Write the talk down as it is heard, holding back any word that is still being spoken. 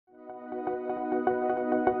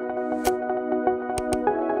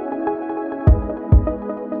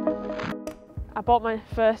I bought my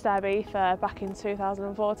first Ibiza back in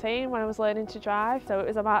 2014 when I was learning to drive. So it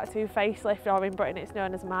was a Mark II facelift, or in Britain it's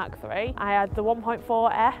known as Mark III. I had the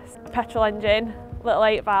 1.4S, a petrol engine, little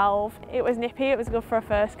 8 valve. It was nippy, it was good for a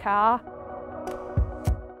first car.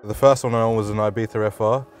 The first one I owned was an Ibiza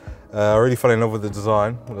FR. I really fell in love with the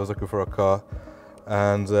design when I was looking for a car.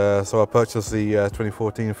 And so I purchased the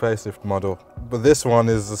 2014 facelift model. But this one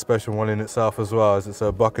is a special one in itself as well, as it's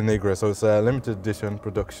a Boca Negra, so it's a limited edition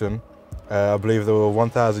production. I believe there were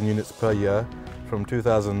 1,000 units per year from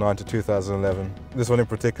 2009 to 2011. This one in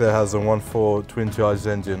particular has a 1.4 twin-charged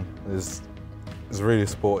engine. It's really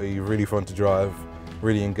sporty, really fun to drive,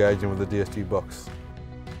 really engaging with the DSG box.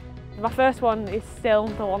 My first one is still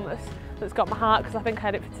the one that's got my heart, because I think I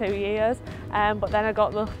had it for 2 years. But then I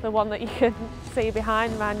got the one that you can see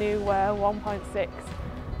behind, my new 1.6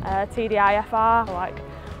 TDI FR. I like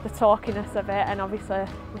the torquiness of it, and obviously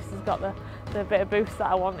this has got the bit of boost that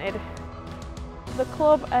I wanted. The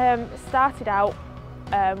club started out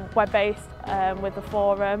web-based with the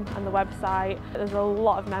forum and the website. There's a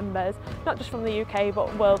lot of members, not just from the UK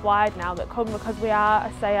but worldwide now, that come because we are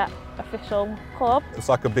a SEAT official club. It's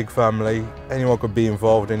like a big family. Anyone could be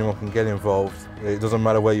involved, anyone can get involved. It doesn't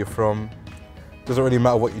matter where you're from. It doesn't really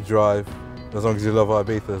matter what you drive, as long as you love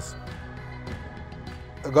Ibizas.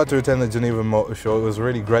 I got to attend the Geneva Motor Show. It was a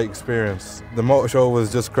really great experience. The motor show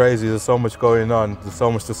was just crazy. There's so much going on. There's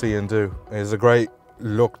so much to see and do. It's a great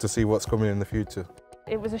look to see what's coming in the future.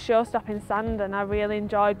 It was a show-stopping stand, and I really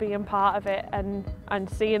enjoyed being part of it and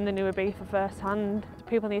seeing the new Ibiza firsthand.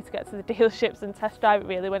 People need to get to the dealerships and test drive it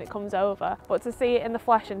really when it comes over. But to see it in the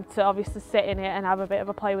flesh and to obviously sit in it and have a bit of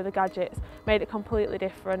a play with the gadgets made it completely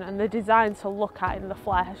different, and the design to look at in the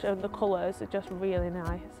flesh and the colours are just really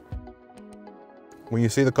nice. When you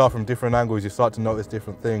see the car from different angles, you start to notice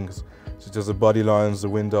different things, such as the body lines, the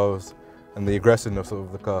windows, and the aggressiveness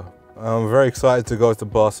of the car. I'm very excited to go to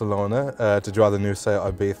Barcelona to drive the new SEAT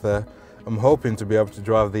Ibiza. I'm hoping to be able to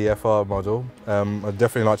drive the FR model. I'd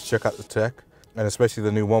definitely like to check out the tech, and especially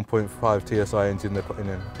the new 1.5 TSI engine they're putting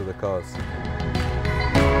into the cars.